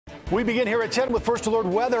We begin here at 10 with First Alert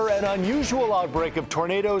weather. An unusual outbreak of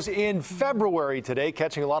tornadoes in February today,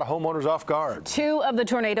 catching a lot of homeowners off guard. Two of the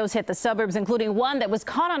tornadoes hit the suburbs, including one that was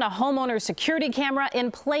caught on a homeowner's security camera in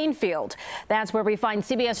Plainfield. That's where we find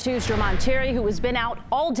CBS 2's Jermont Terry, who has been out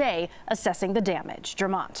all day assessing the damage.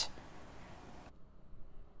 Jermont.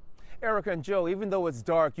 Erica and Joe, even though it's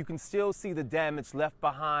dark, you can still see the damage left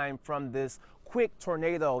behind from this quick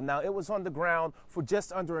tornado. Now, it was on the ground for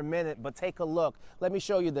just under a minute, but take a look. Let me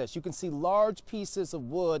show you this. You can see large pieces of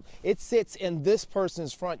wood. It sits in this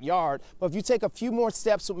person's front yard, but if you take a few more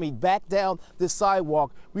steps with me back down this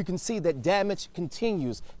sidewalk, we can see that damage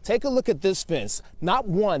continues. Take a look at this fence. Not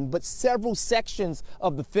one, but several sections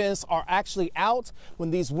of the fence are actually out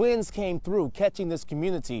when these winds came through, catching this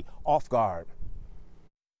community off guard.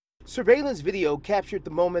 Surveillance video captured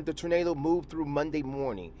the moment the tornado moved through Monday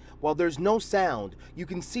morning. While there's no sound, you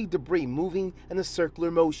can see debris moving in a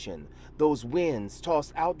circular motion. Those winds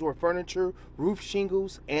tossed outdoor furniture, roof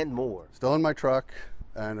shingles, and more. Still in my truck,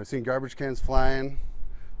 and I've seen garbage cans flying.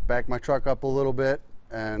 Backed my truck up a little bit,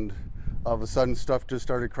 and all of a sudden stuff just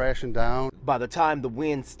started crashing down. By the time the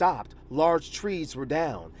wind stopped, large trees were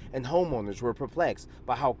down, and homeowners were perplexed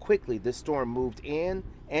by how quickly this storm moved in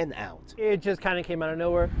and out. It just kind of came out of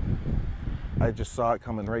nowhere. I just saw it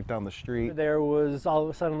coming right down the street. There was all of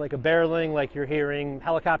a sudden like a barreling, like you're hearing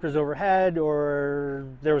helicopters overhead, or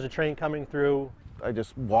there was a train coming through. I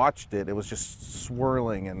just watched it. It was just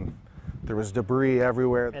swirling and there was debris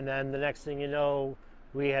everywhere. And then the next thing you know,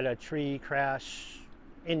 we had a tree crash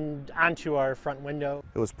onto our front window.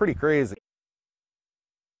 It was pretty crazy.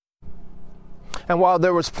 And while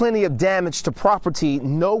there was plenty of damage to property,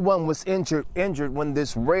 no one was injured when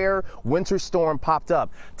this rare winter storm popped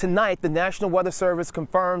up. Tonight, the National Weather Service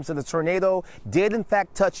confirms that the tornado did in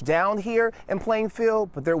fact touch down here in Plainfield,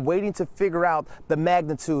 but they're waiting to figure out the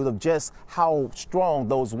magnitude of just how strong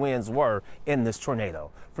those winds were in this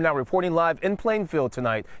tornado. For now, reporting live in Plainfield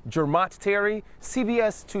tonight, Jermont Terry,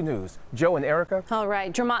 CBS 2 News. Joe and Erica. All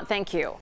right, Jermont, thank you.